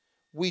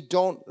 We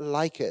don't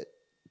like it.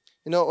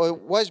 You know, a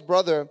wise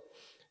brother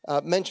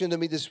mentioned to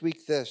me this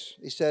week this.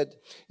 He said,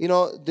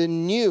 the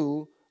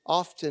new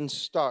often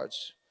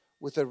starts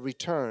with a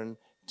return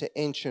to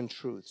ancient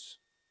truths.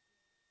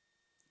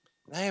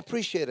 And I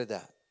appreciated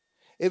that.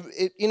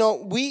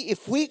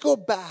 If we go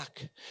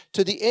back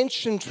to the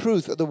ancient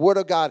truth of the Word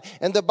of God,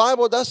 and the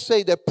Bible does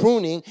say that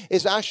pruning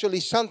is actually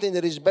something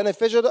that is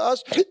beneficial to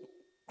us,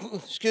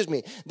 excuse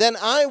me, then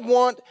I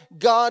want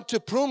God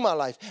to prune my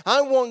life. I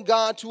want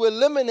God to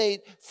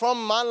eliminate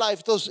from my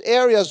life those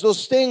areas,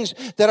 those things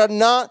that are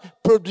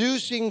not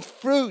producing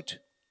fruit.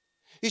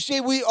 You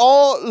see, we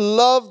all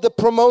love the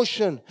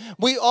promotion.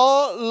 We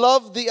all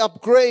love the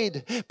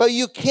upgrade. But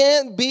you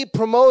can't be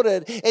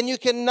promoted and you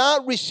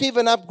cannot receive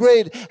an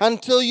upgrade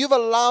until you've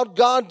allowed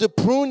God to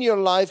prune your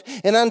life,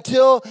 and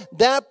until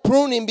that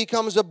pruning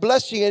becomes a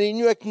blessing and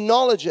you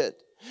acknowledge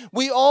it.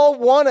 We all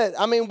want it.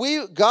 I mean,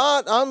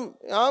 God,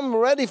 I'm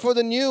ready for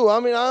the new.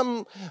 I mean,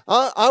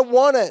 I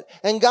want it.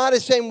 And God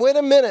is saying, wait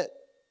a minute.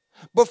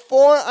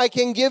 Before I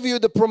can give you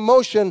the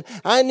promotion,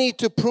 I need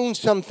to prune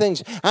some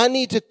things. I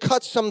need to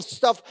cut some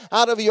stuff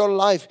out of your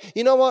life.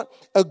 You know what?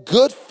 A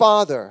good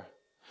father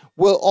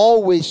will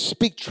always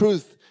speak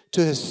truth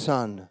to his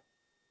son.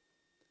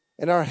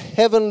 And our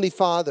heavenly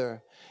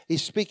Father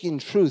is speaking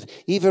truth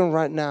even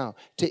right now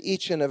to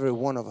each and every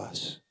one of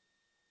us.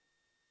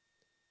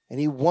 And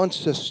He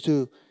wants us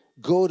to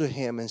go to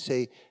Him and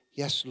say,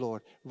 yes,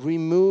 Lord,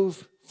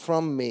 remove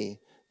from me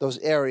those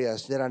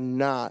areas that are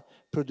not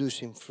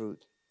producing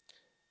fruit.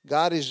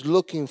 God is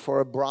looking for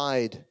a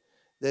bride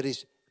that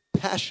is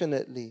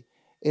passionately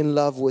in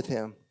love with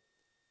Him.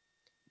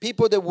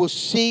 People that will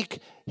seek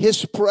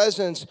His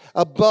presence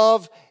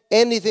above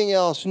anything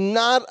else,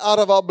 not out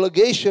of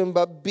obligation,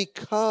 but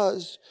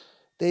because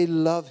they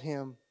love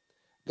Him.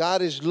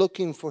 God is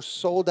looking for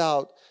sold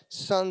out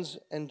sons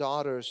and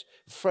daughters,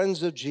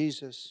 friends of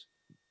Jesus,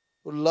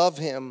 who love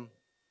Him,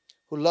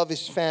 who love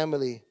His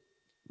family,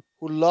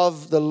 who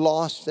love the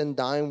lost and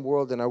dying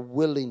world and are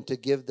willing to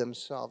give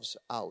themselves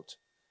out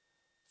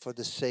for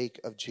the sake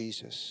of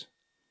Jesus.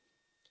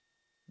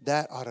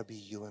 That ought to be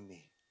you and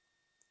me.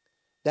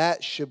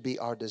 That should be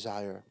our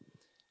desire.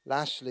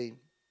 Lastly,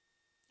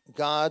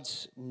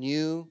 God's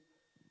new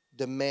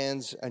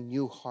demands a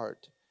new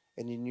heart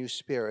and a new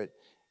spirit.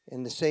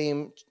 In the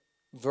same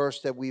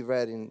verse that we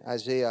read in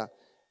Isaiah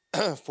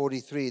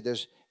 43,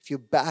 if you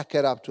back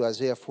it up to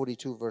Isaiah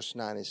 42, verse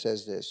 9, it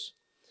says this: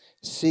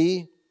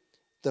 See,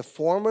 the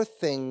former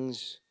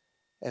things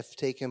have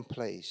taken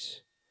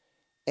place,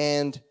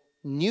 and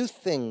new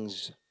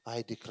things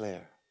I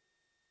declare.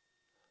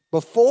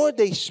 Before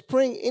they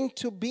spring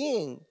into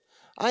being,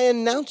 I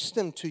announce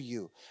them to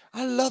you.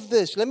 I love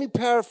this. Let me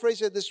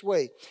paraphrase it this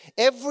way.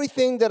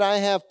 Everything that I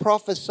have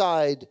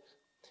prophesied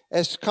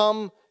has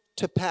come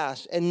to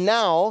pass. And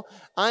now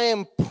I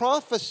am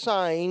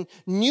prophesying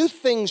new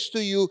things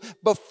to you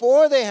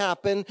before they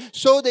happen,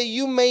 so that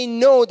you may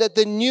know that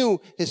the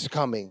new is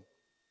coming.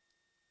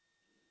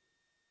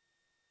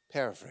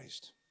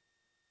 Paraphrased.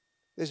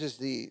 This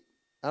is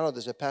I don't know,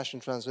 there's a Passion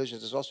Translation.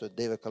 There's also a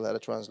David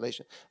Coletta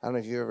translation. I don't know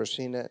if you've ever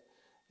seen it.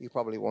 You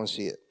probably won't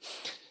see it.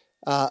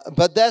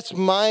 But that's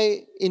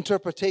my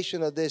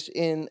interpretation of this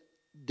in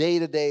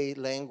day-to-day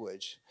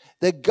language.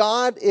 That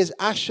God is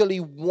actually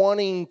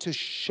wanting to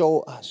show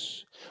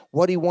us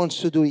what He wants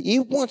to do. He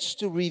wants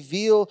to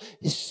reveal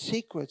His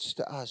secrets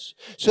to us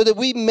so that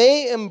we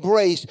may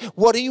embrace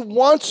what He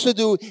wants to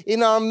do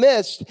in our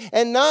midst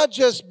and not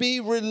just be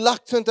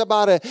reluctant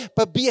about it,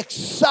 but be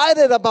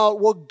excited about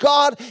what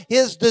God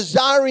is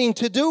desiring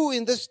to do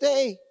in this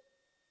day.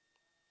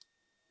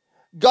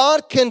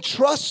 God can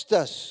trust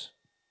us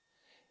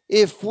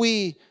if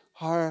we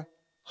are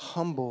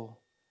humble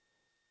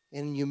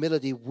in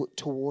humility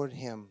toward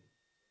Him.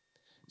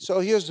 So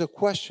here's the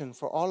question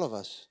for all of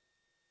us.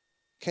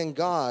 Can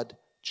God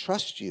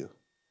trust you?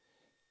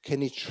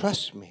 Can He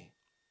trust me?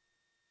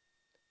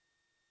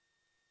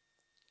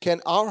 Can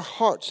our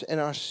hearts and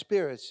our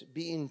spirits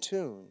be in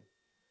tune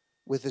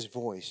with His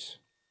voice,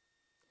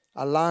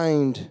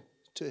 aligned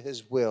to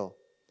His will,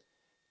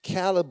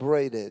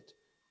 calibrated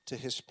to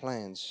His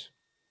plans?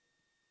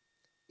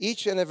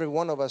 Each and every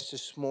one of us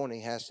this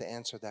morning has to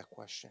answer that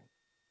question.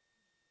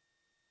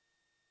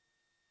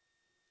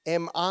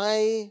 Am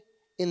I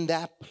in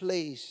that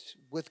place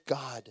with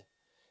God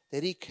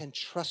that He can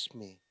trust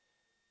me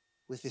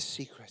with His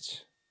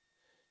secrets?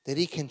 That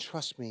He can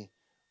trust me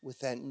with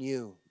that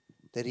new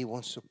that He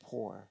wants to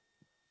pour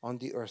on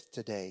the earth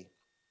today?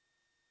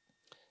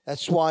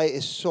 That's why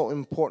it's so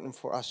important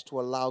for us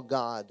to allow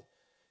God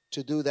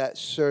to do that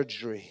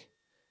surgery,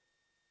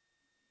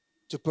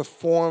 to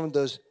perform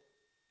those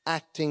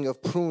acting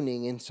of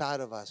pruning inside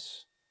of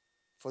us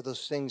for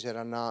those things that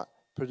are not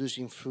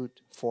producing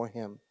fruit for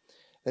Him.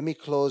 Let me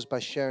close by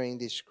sharing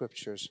these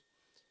scriptures.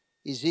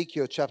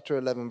 Ezekiel chapter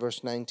 11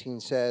 verse 19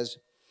 says,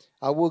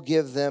 I will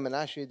give them, and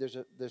actually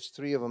there's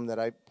three of them that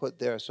I put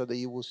there so that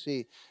you will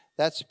see.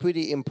 That's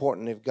pretty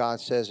important if God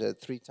says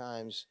it three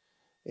times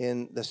by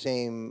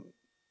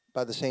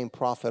the same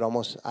prophet,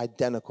 almost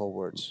identical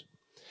words.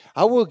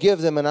 I will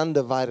give them an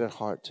undivided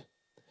heart,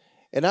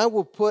 and I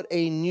will put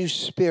a new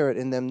spirit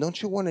in them.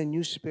 Don't you want a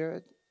new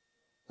spirit?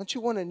 Don't you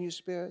want a new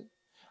spirit?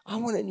 I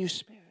want a new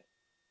spirit.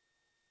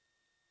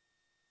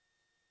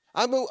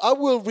 I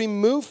will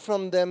remove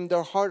from them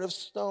their heart of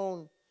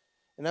stone,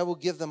 and I will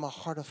give them a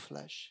heart of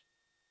flesh.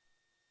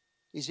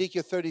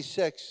 Ezekiel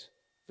 36,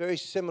 very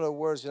similar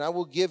words. And I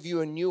will give you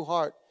a new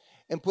heart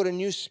and put a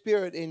new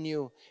spirit in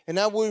you. And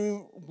I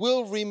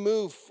will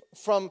remove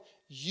from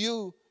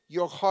you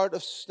your heart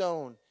of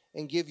stone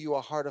and give you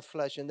a heart of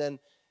flesh. And then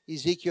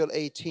Ezekiel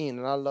 18,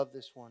 and I love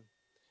this one.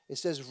 It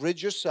says,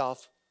 rid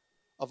yourself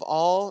of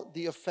all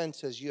the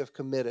offenses you have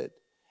committed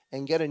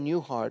and get a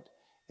new heart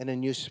and a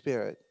new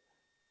spirit.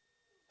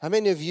 How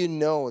many of you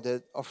know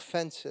that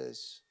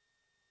offenses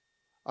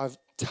are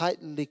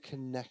tightly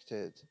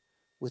connected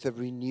with a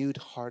renewed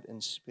heart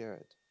and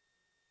spirit?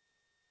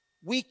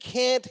 We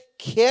can't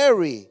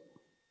carry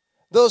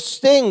those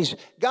things.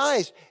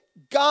 Guys,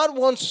 God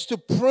wants to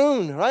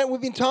prune, right? We've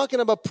been talking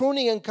about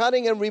pruning and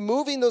cutting and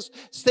removing those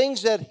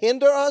things that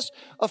hinder us.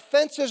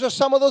 Offenses are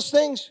some of those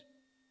things.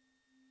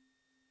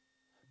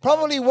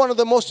 Probably one of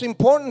the most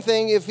important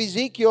things, if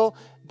Ezekiel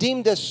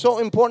deemed as so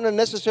important and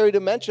necessary to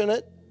mention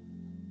it,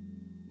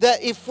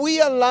 that if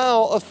we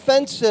allow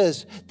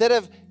offenses that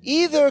have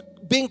either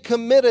been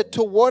committed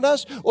toward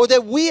us or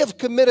that we have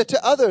committed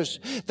to others,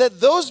 that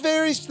those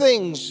very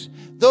things,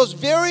 those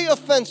very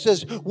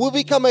offenses will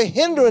become a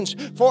hindrance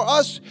for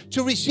us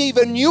to receive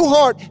a new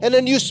heart and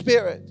a new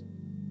spirit.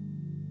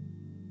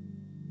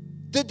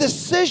 The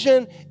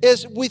decision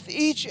is with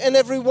each and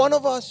every one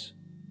of us.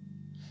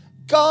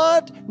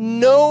 God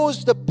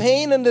knows the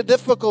pain and the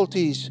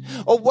difficulties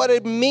of what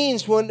it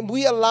means when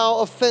we allow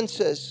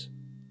offenses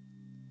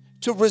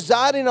to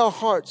reside in our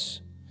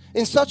hearts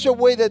in such a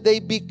way that they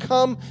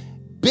become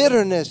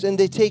bitterness and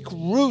they take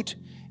root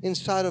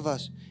inside of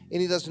us.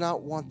 And He does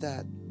not want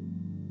that.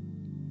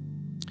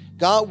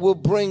 God will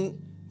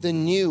bring the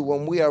new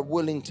when we are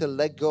willing to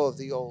let go of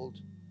the old.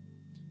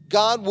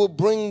 God will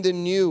bring the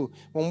new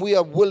when we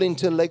are willing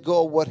to let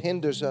go of what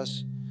hinders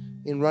us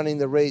in running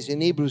the race.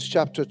 In Hebrews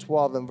chapter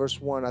 12 and verse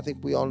 1, I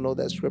think we all know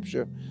that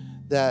scripture,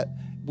 that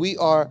we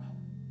are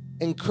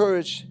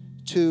encouraged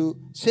to,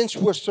 since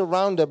we're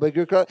surrounded by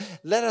good crowd,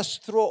 let us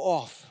throw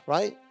off,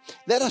 right?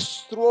 Let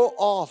us throw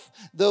off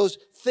those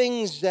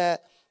things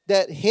that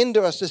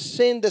hinder us, the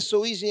sin that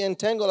so easily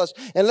entangle us,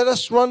 and let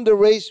us run the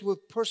race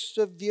with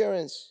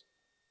perseverance.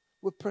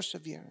 With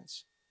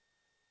perseverance.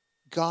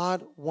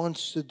 God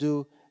wants to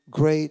do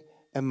great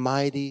and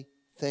mighty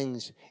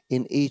things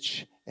in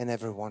each and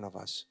every one of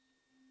us.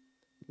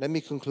 Let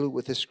me conclude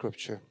with this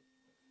scripture.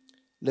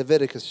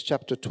 Leviticus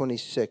chapter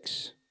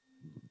 26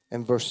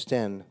 and verse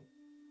 10.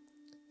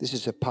 This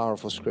is a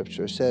powerful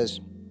scripture. It says,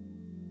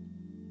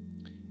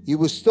 you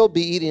will still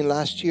be eating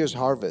last year's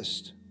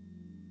harvest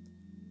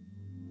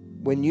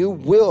when you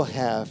will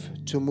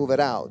have to move it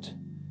out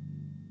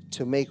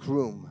to make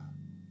room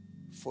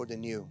for the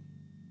new.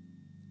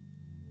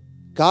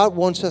 God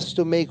wants us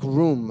to make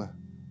room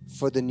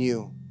for the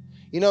new.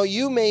 You know,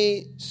 you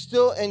may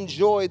still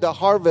enjoy the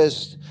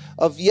harvest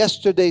of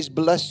yesterday's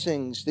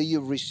blessings that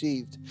you've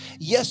received,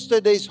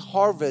 yesterday's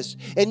harvest,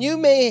 and you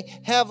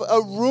may have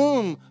a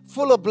room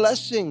full of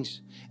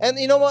blessings. And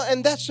you know what?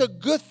 And that's a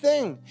good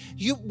thing.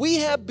 We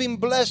have been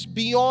blessed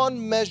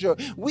beyond measure.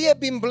 We have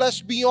been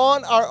blessed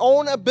beyond our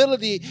own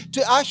ability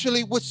to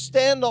actually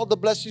withstand all the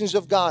blessings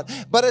of God.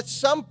 But at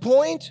some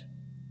point,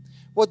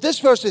 what this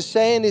verse is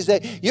saying is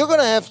that you're going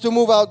to have to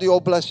move out the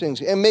old blessings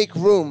and make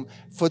room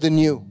for the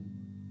new.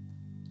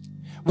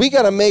 We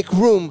got to make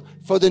room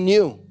for the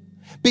new.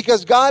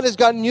 Because God has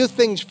got new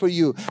things for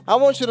you. I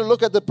want you to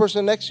look at the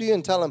person next to you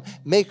and tell them,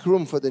 make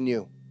room for the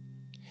new.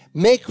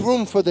 Make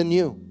room for the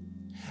new.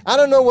 I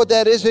don't know what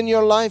that is in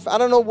your life. I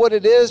don't know what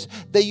it is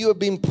that you have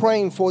been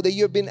praying for, that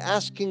you have been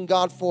asking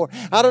God for.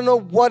 I don't know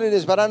what it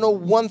is, but I know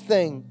one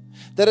thing.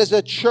 That as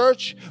a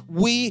church,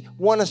 we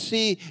want to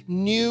see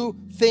new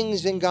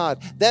things in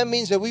God. That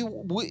means that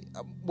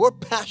we're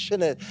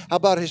passionate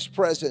about His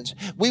presence.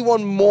 We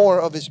want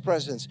more of His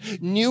presence,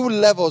 new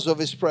levels of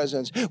His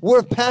presence.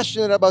 We're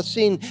passionate about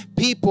seeing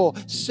people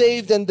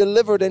saved and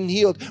delivered and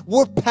healed.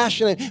 We're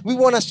passionate. We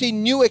want to see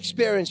new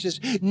experiences,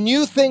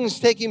 new things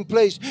taking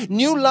place,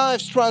 new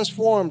lives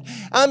transformed.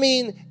 I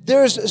mean,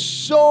 there's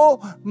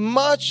so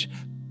much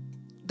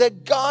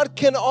that God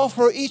can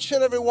offer each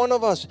and every one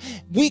of us.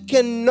 We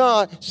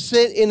cannot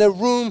sit in a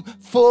room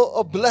full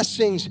of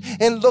blessings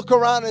and look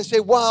around and say,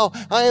 wow,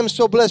 I am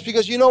so blessed.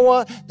 Because you know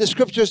what? The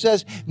scripture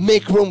says,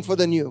 make room for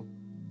the new.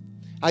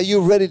 Are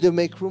you ready to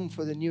make room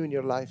for the new in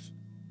your life?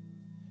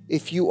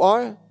 If you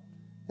are,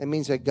 that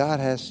means that God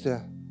has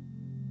to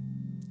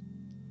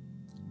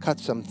cut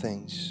some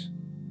things.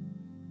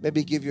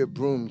 Maybe give you a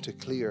broom to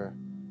clear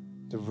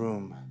the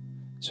room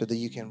so that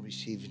you can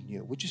receive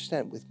new. Would you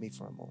stand with me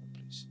for a moment,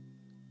 please?